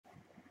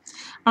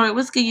Alright,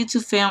 what's good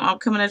YouTube fam? I'm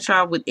coming at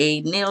y'all with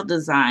a nail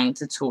design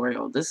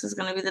tutorial. This is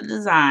going to be the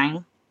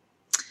design.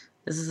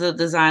 This is the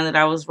design that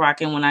I was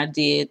rocking when I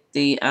did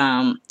the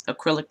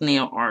acrylic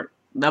nail art.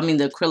 The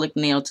acrylic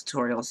nail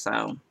tutorial. So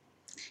I'm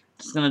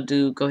just going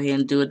to go ahead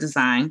and do a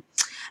design.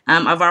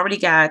 I've already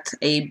got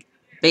a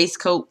base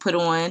coat put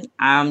on.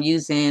 I'm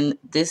using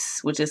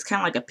this, which is kind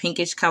of like a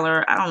pinkish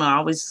color. I don't know, I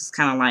always just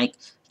kind of like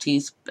to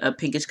use a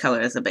pinkish color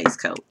as a base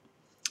coat.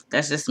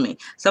 That's just me.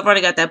 So I've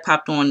already got that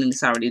popped on and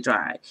it's already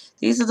dried.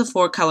 These are the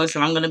 4 colors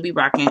that I'm going to be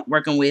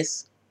working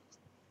with.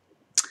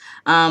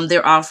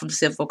 They're all from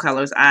Sinful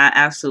Colors. I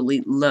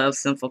absolutely love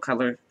Sinful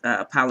Color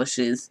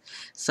polishes.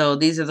 So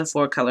these are the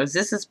 4 colors.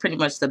 This is pretty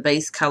much the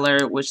base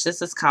color, which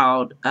this is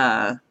called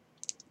Boogie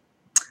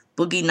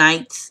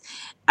Nights.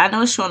 I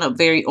know it's showing up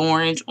very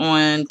orange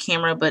on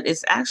camera, but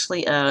it's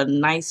actually a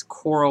nice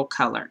coral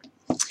color.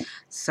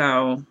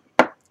 So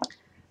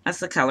that's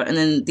the color. And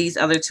then these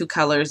other 2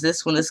 colors,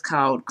 this one is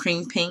called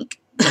Cream Pink.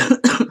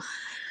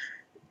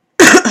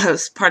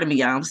 Pardon me,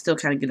 y'all. I'm still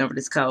kind of getting over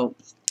this cold.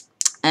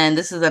 And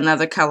this is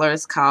another color.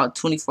 It's called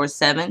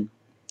 24/7.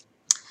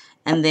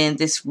 And then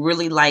this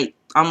really light,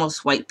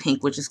 almost white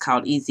pink, which is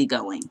called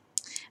Easygoing.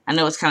 I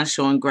know it's kind of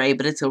showing gray,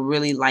 but it's a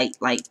really light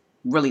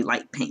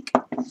pink.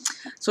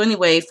 So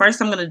anyway,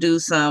 first I'm going to do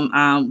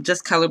some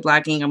just color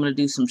blocking. I'm going to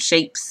do some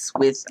shapes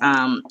with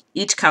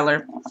each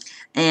color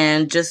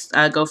and just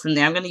go from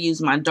there. I'm going to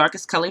use my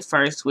darkest color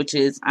first, which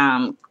is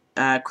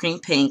cream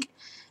pink.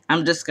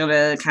 I'm just going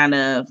to kind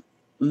of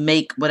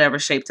make whatever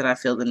shape that I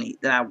feel the need,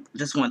 that I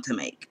just want to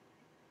make.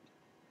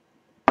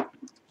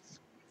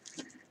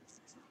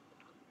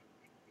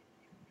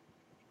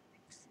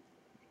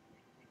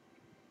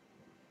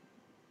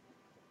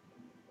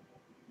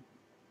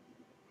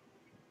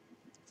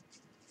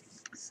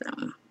 So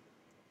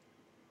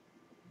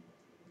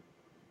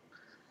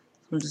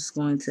I'm just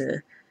going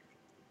to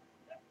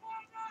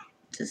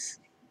just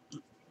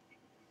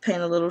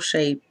paint a little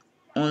shape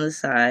on the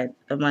side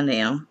of my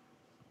nail.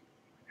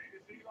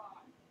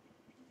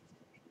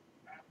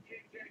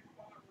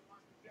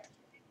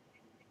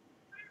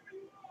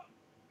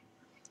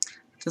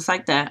 Just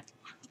like that.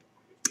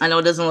 I know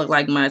it doesn't look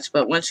like much,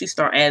 but once you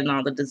start adding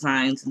all the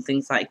designs and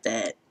things like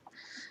that,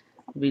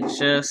 it'll be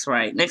just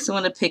right. Next, I'm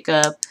going to pick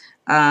up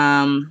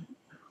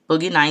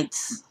Boogie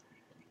Nights.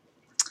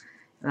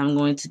 And I'm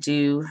going to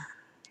do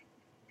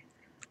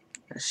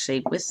a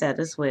shape with that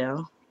as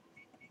well.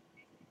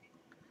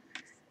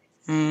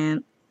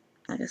 And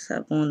I guess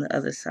I'll go on the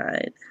other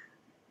side.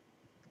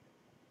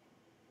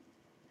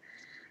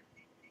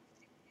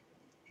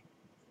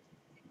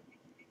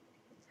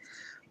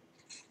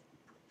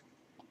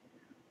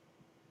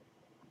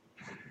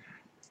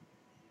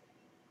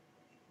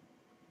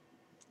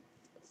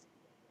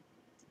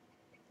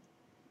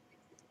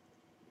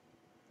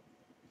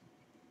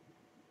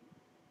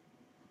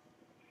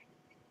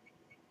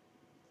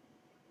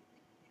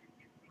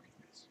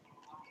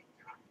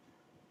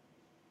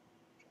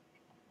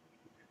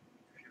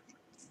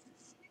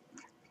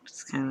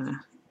 Just kind of,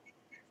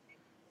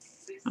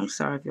 I'm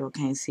sorry if y'all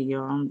can't see,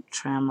 y'all. I'm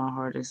trying my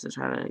hardest to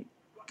try to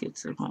get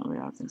to the point where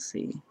y'all can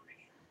see.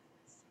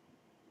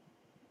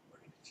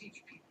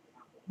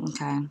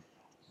 Okay.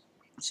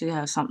 So you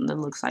have something that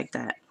looks like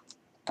that.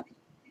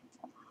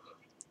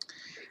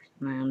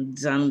 And I'm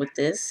done with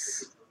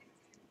this.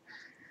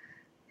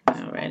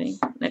 Alrighty.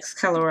 Next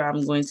color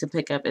I'm going to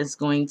pick up is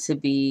going to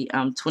be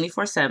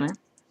 24/7.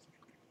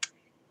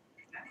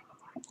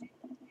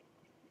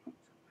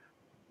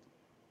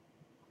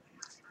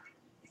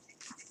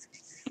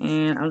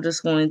 And I'm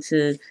just going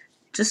to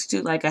just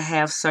do like a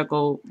half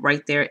circle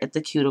right there at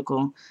the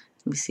cuticle.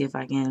 Let me see if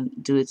I can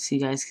do it so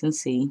you guys can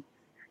see.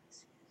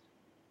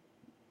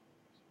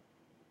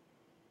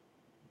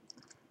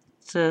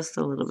 Just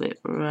a little bit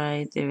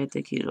right there at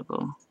the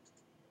cuticle.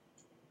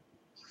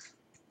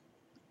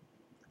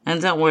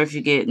 And don't worry if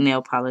you get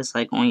nail polish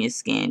like on your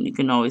skin. You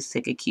can always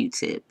take a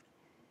Q-tip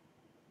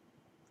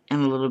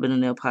and a little bit of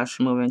nail polish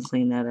remover and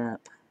clean that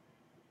up.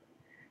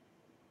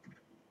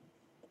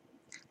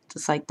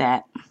 Just like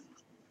that.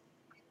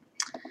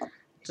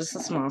 Just a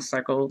small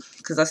circle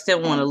because I still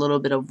want a little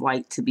bit of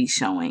white to be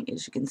showing,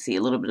 as you can see,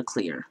 a little bit of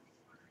clear.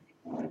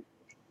 And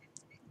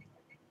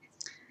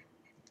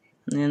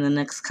then the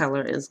next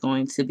color is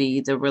going to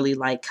be the really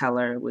light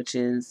color, which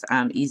is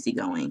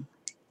Easygoing.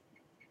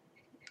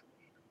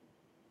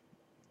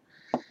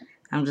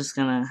 I'm just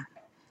going to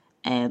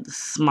add the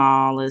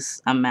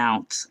smallest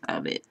amount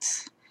of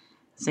it.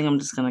 I think I'm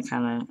just going to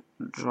kind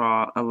of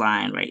draw a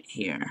line right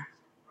here.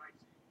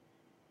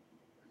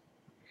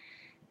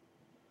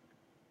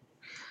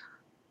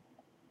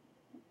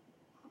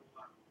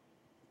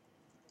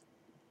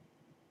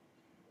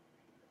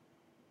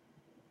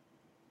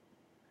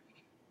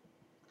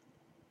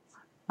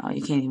 Oh,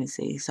 you can't even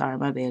see. Sorry,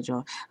 my bad,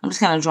 y'all. I'm just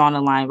kind of drawing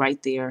a line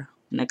right there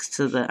next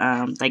to the,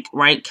 like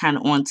right kind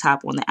of on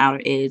top on the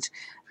outer edge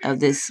of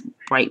this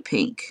bright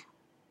pink.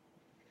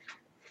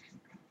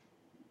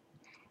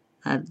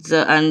 I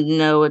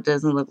know it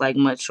doesn't look like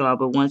much, y'all,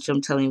 but once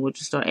I'm telling you, once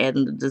you start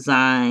adding the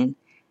design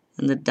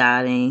and the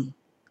dotting,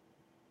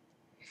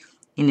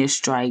 and your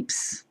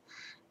stripes.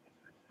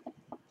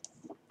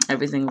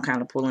 Everything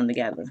kind of pulling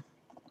together.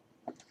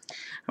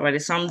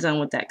 Alrighty, so I'm done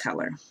with that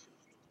color.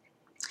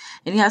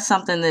 And you have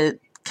something that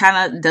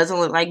kind of doesn't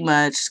look like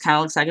much. Kind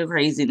of looks like a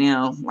crazy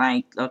nail.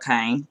 Like,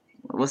 okay,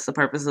 what's the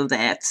purpose of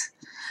that?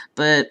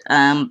 But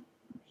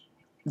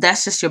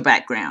that's just your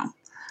background.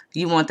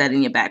 You want that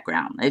in your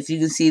background. If you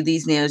can see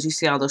these nails, you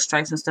see all those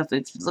stripes and stuff.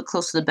 If you look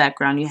close to the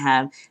background, you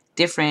have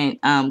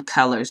different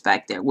colors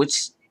back there,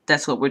 which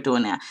that's what we're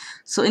doing now.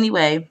 So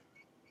anyway,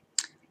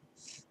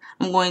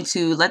 I'm going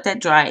to let that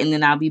dry, and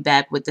then I'll be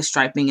back with the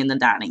striping and the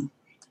dotting.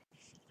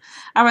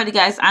 Alrighty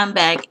guys, I'm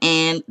back,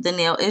 and the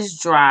nail is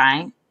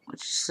dry,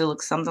 which should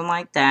look something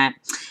like that.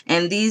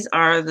 And these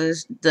are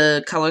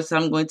the colors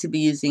that I'm going to be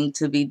using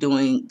to be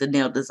doing the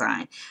nail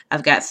design.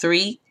 I've got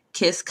 3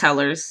 Kiss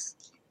colors.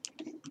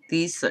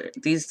 These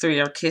 3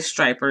 are Kiss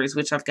stripers,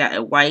 which I've got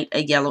a white,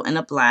 a yellow, and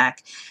a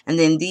black. And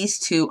then these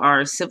 2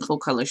 are simple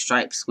color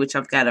stripes, which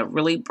I've got a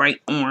really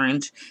bright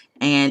orange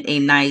and a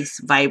nice,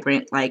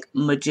 vibrant, like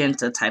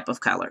magenta type of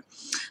color.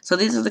 So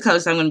these are the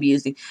colors I'm going to be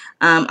using.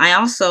 I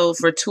also,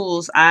 for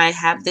tools, I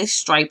have this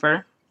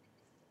striper,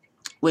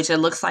 which it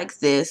looks like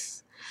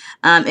this.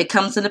 It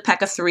comes in a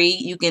pack of 3.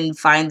 You can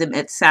find them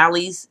at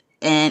Sally's.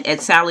 And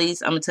at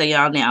Sally's, I'm going to tell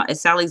y'all now, at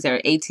Sally's,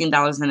 they're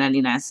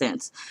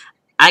 $18.99.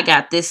 I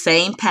got this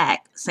same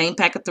pack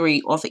of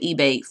 3 off of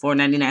eBay for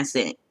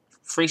 99¢.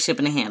 Free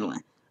shipping and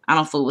handling. I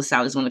don't fool with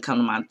Sally's when it comes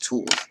to my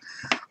tools.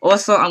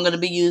 Also, I'm going to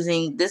be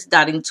using this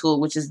dotting tool,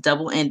 which is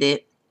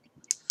double-ended.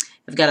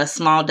 I've got a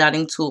small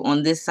dotting tool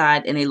on this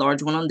side and a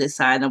large one on this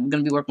side. I'm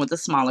going to be working with the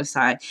smaller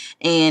side.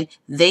 And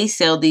they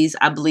sell these,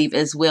 I believe,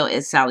 as well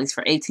at Sally's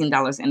for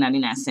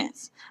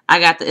 $18.99. I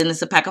got and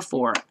it's a pack of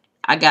 4.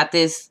 I got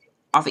this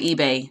off of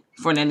eBay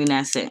for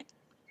 99¢.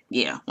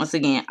 Yeah, once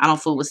again, I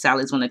don't fool with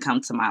Sally's when it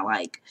comes to my,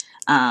 like,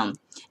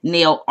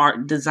 nail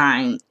art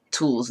design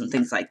tools and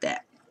things like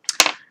that.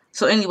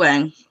 So,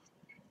 anyway,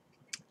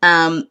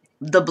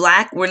 the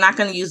black, we're not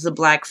going to use the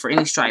black for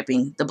any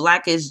striping. The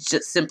black is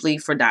just simply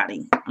for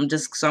dotting.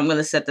 So I'm going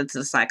to set that to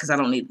the side because I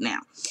don't need it now.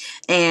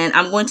 And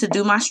I'm going to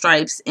do my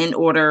stripes in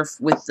order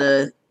with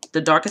the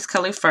darkest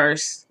color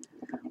first,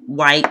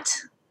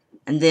 white,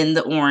 and then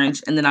the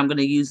orange, and then I'm going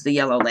to use the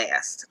yellow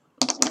last.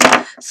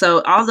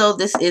 So although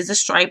this is a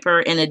striper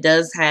and it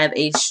does have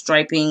a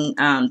striping,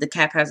 the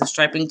cap has a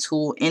striping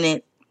tool in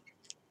it,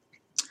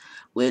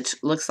 which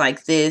looks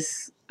like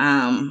this.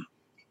 I'm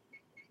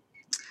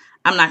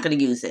not going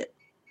to use it.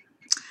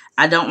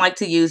 I don't like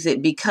to use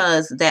it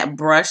because that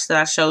brush that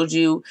I showed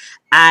you,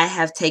 I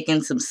have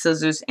taken some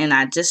scissors and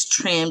I just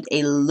trimmed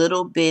a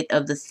little bit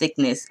of the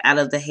thickness out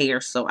of the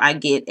hair so I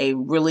get a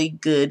really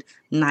good,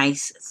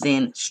 nice,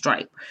 thin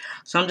stripe.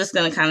 So I'm just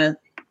going to kind of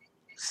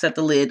set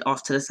the lid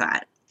off to the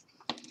side.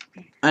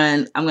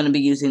 And I'm going to be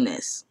using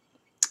this.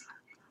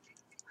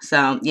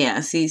 So,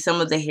 yeah, see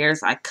some of the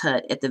hairs I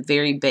cut at the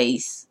very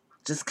base.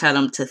 Just cut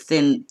them to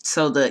thin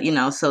so the, you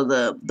know, so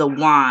the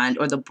wand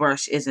or the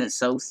brush isn't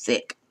so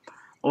thick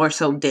or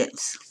so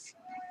dense.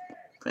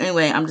 But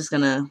anyway, I'm just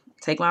going to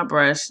take my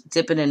brush,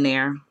 dip it in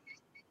there.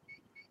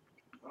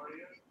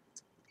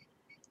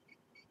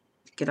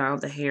 Get all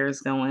the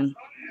hairs going.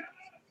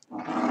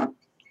 Let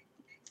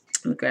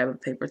me grab a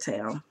paper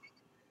towel.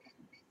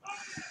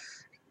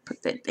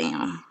 Put that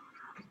down.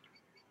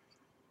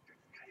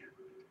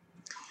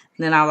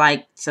 Then I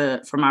like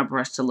for my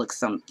brush to look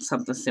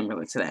something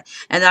similar to that.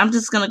 And I'm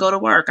just going to go to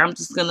work. I'm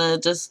just going to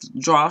just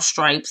draw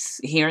stripes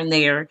here and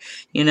there,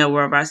 you know,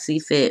 wherever I see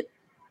fit.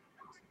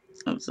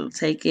 So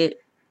take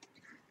it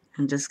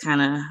and just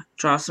kind of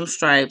draw some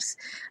stripes.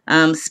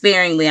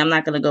 Sparingly, I'm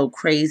not going to go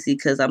crazy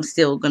because I'm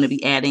still going to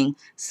be adding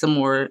some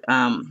more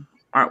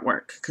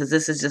artwork because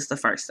this is just the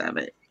first of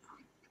it.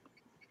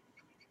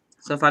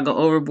 So if I go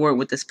overboard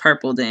with this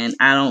purple, then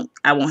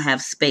I won't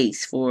have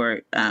space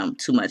for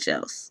too much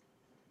else.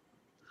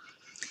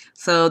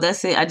 So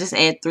that's it. I just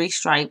add 3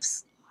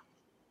 stripes.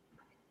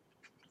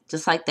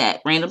 Just like that.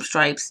 Random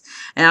stripes.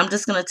 And I'm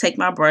just going to take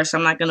my brush.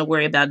 I'm not going to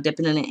worry about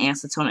dipping in the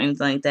acetone or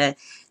anything like that.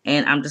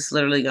 And I'm just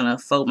literally going to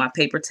fold my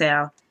paper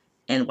towel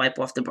and wipe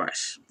off the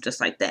brush.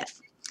 Just like that.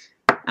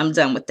 I'm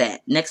done with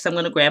that. Next, I'm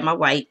going to grab my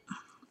white.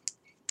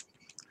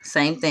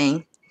 Same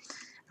thing.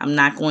 I'm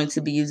not going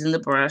to be using the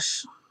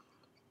brush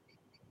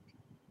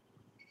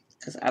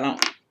because I don't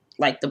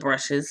like the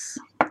brushes.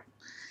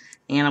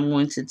 And I'm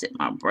going to dip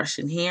my brush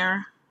in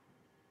here.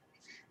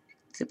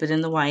 Dip it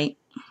in the white.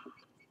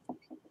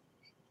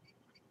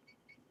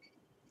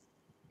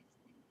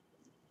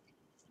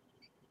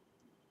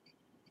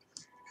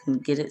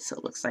 And get it so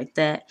it looks like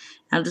that.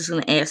 I'm just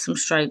going to add some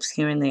stripes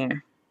here and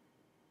there.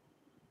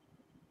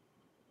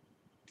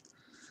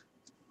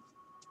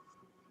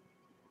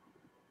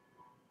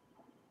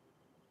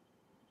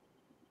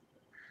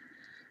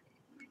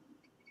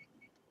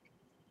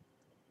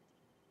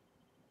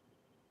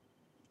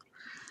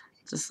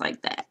 Just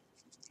like that.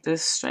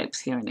 There's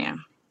stripes here and there.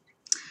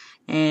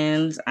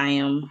 And I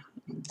am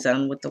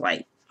done with the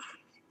white.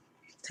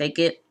 Take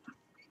it,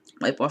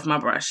 wipe off my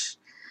brush.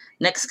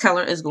 Next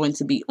color is going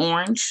to be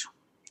orange.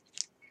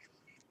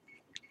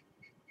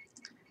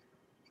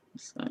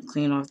 Just gonna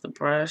clean off the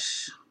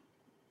brush.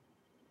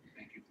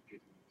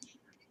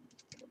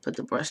 Put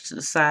the brush to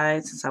the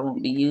side since I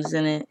won't be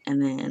using it,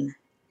 and then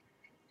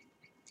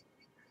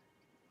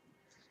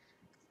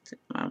dip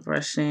my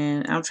brush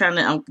in. I'm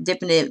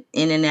dipping it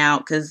in and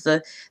out because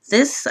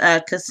this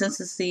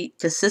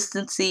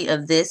consistency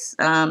of this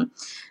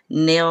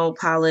nail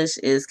polish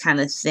is kind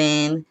of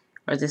thin,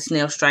 or this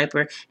nail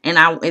striper, and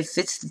if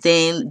it's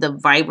thin, the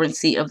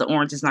vibrancy of the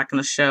orange is not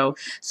going to show.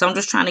 So I'm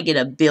just trying to get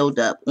a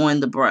buildup on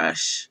the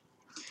brush.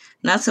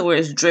 Not to where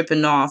it's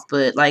dripping off,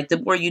 but like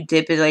the more you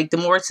dip it, like the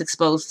more it's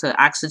exposed to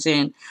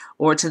oxygen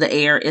or to the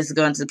air, it's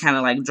going to kind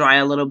of like dry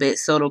a little bit.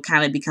 So it'll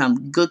kind of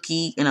become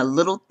gooky and a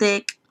little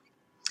thick.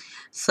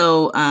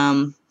 So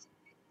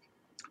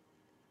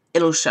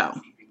it'll show.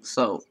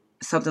 So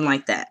something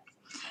like that.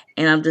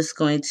 And I'm just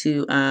going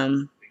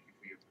to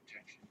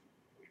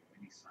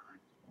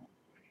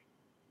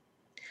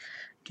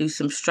do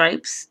some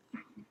stripes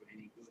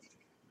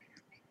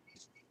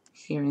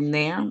here and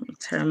there.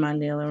 Turn my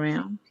nail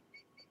around.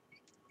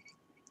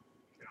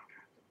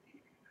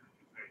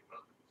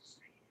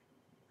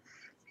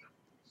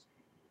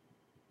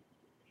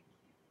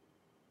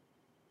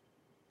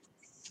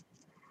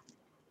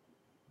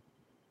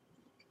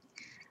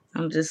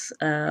 I'm just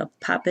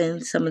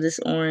popping some of this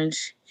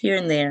orange here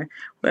and there,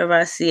 wherever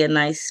I see a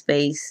nice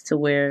space to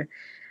where,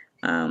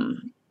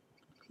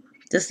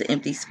 just an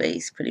empty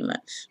space pretty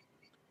much.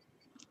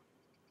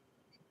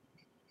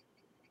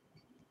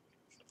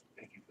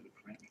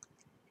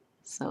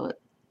 So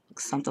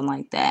something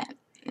like that.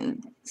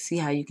 And see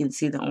how you can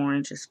see the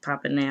orange is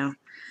popping now.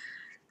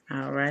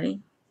 Alrighty.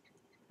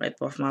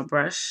 Wipe off my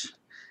brush.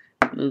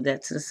 Move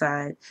that to the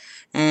side.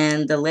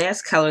 And the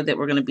last color that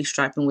we're going to be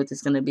striping with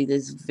is going to be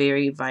this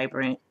very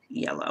vibrant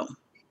yellow.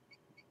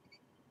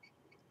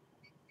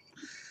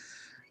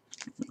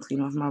 Clean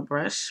off my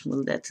brush.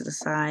 Move that to the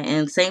side.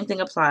 And same thing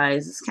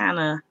applies. It's kind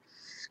of,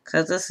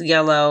 because this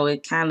yellow,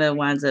 it kind of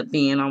winds up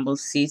being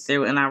almost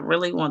see-through. And I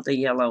really want the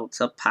yellow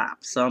to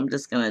pop. So I'm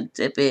just going to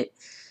dip it.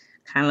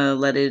 Kind of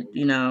let it,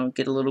 you know,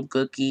 get a little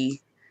gooky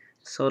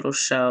so it'll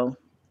show.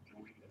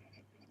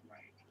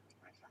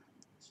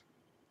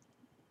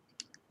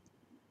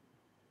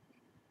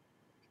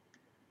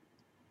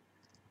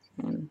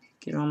 And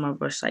get on my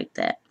brush like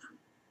that.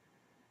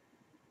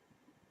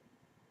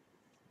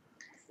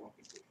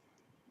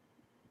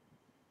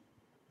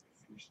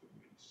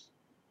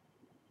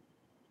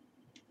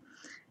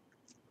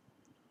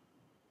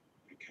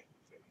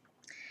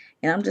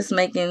 And I'm just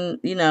making,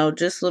 you know,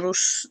 just little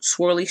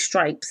swirly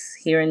stripes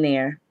here and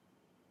there.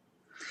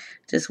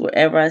 Just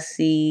wherever I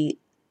see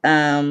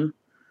room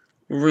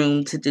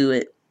to do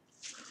it.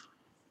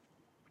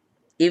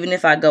 Even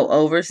if I go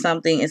over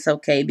something, it's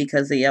okay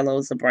because the yellow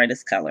is the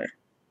brightest color.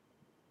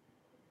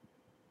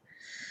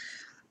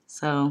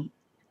 So,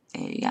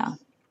 there you go.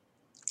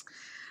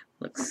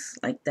 Looks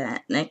like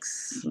that.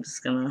 Next, I'm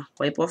just going to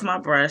wipe off my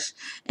brush,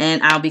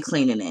 and I'll be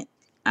cleaning it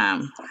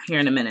here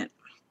in a minute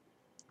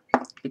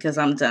because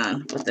I'm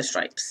done with the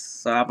stripes.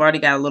 So, I've already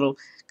got a little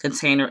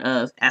container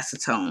of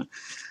acetone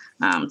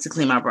to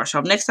clean my brush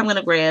off. Next, I'm going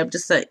to grab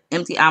just an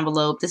empty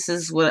envelope. This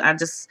is what I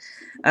just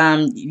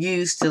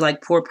use to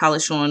like pour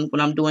polish on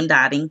when I'm doing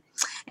dotting.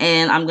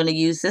 And I'm going to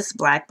use this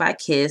black by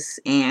Kiss,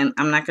 and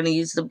I'm not going to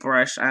use the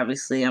brush,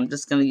 obviously. I'm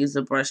just going to use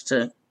the brush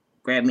to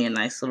grab me a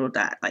nice little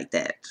dot like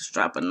that. Just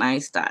drop a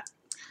nice dot.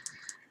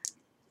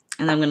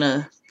 And I'm going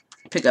to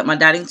pick up my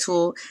dotting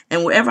tool,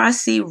 and wherever I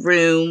see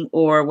room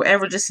or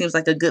wherever just seems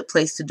like a good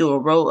place to do a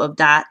row of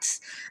dots,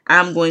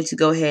 I'm going to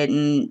go ahead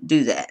and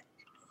do that.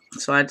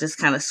 So I just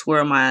kind of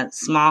swirl my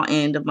small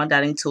end of my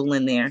dotting tool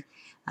in there,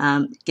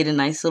 get a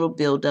nice little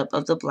buildup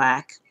of the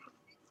black,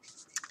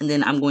 and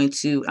then I'm going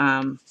to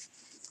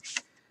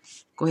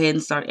go ahead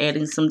and start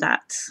adding some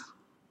dots.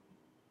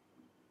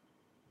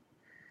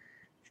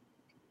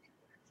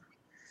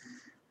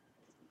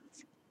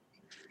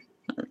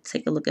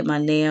 Take a look at my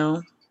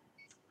nail,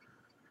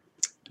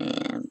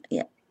 and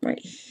yeah,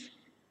 right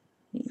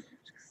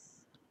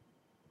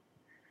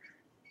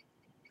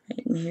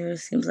in here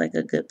seems like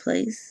a good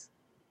place.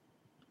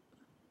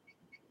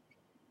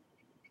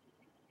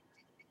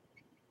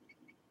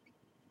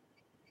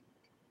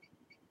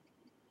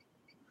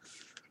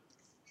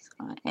 So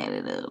I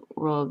added a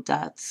row of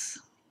dots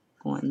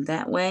going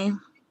that way.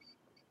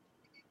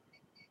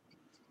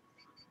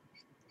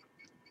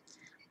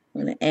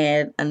 I'm going to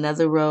add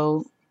another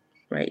row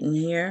right in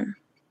here.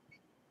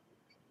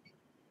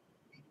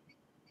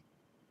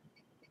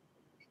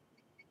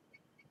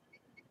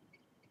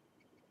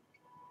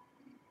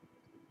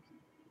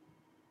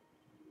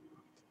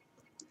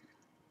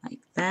 Like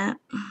that.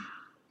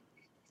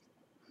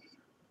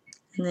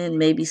 And then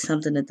maybe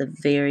something at the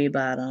very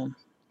bottom.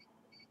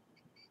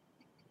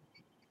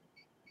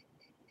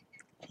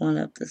 One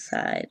up the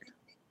side.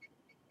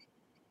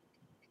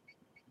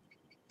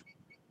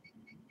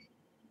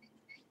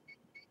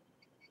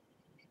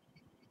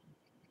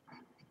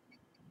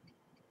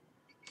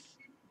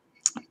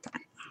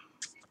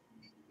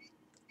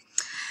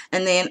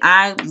 And then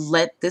I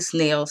let this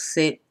nail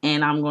sit,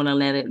 and I'm going to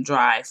let it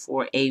dry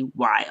for a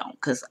while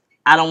because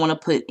I don't want to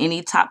put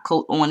any top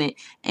coat on it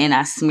and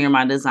I smear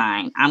my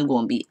design. I'm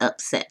going to be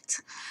upset.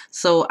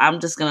 So I'm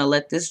just going to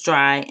let this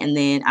dry, and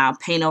then I'll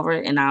paint over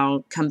it, and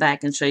I'll come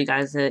back and show you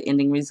guys the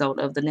ending result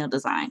of the nail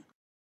design.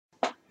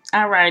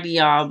 Alrighty,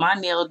 y'all, my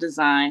nail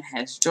design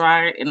has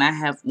dried, and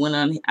I went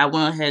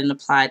ahead and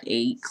applied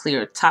a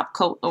clear top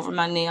coat over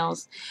my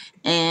nails,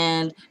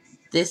 and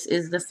this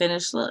is the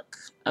finished look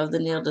of the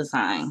nail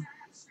design.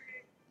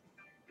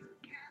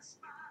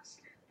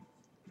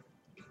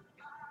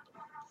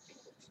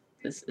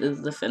 This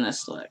is the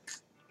finished look.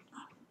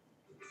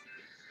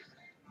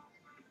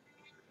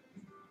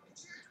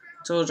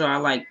 Told you I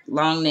like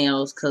long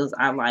nails because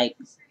I like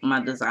my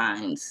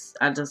designs.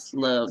 I just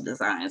love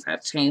designs. I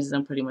change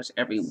them pretty much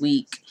every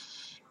week,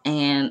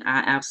 and I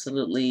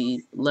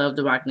absolutely love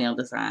to rock nail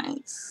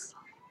designs.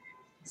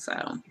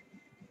 So,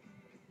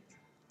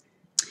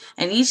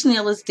 and each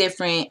nail is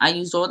different. I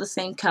use all the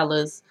same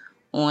colors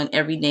on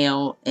every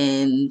nail,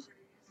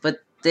 but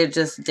they're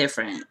just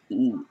different.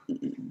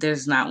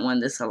 There's not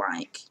one that's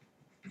alike.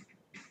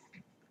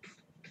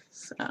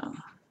 So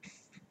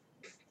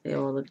they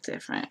all look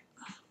different.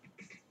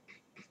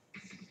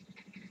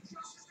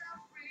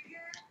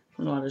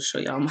 I don't know how to show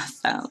y'all my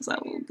sounds.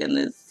 Oh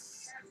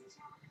goodness.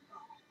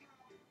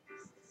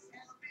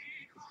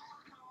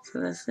 So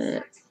that's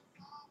it.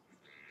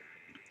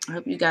 I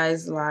hope you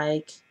guys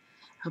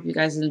hope you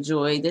guys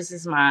enjoy. This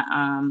is my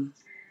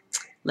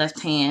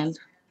left hand.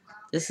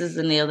 This is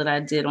the nail that I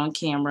did on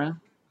camera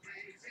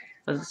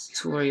for the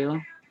tutorial.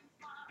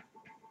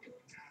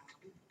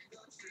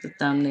 The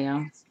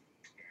thumbnail.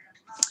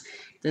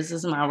 This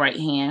is my right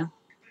hand.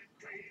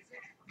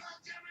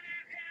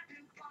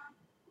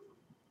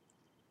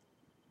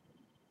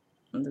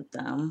 And the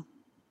thumb.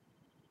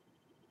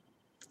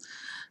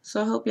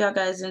 So I hope y'all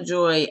guys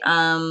enjoy.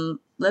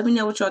 Let me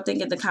know what y'all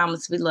think in the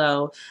comments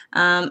below.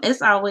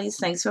 As always,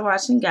 thanks for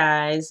watching,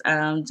 guys.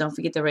 Don't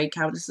forget to rate,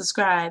 comment, and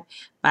subscribe.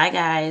 Bye,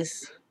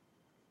 guys.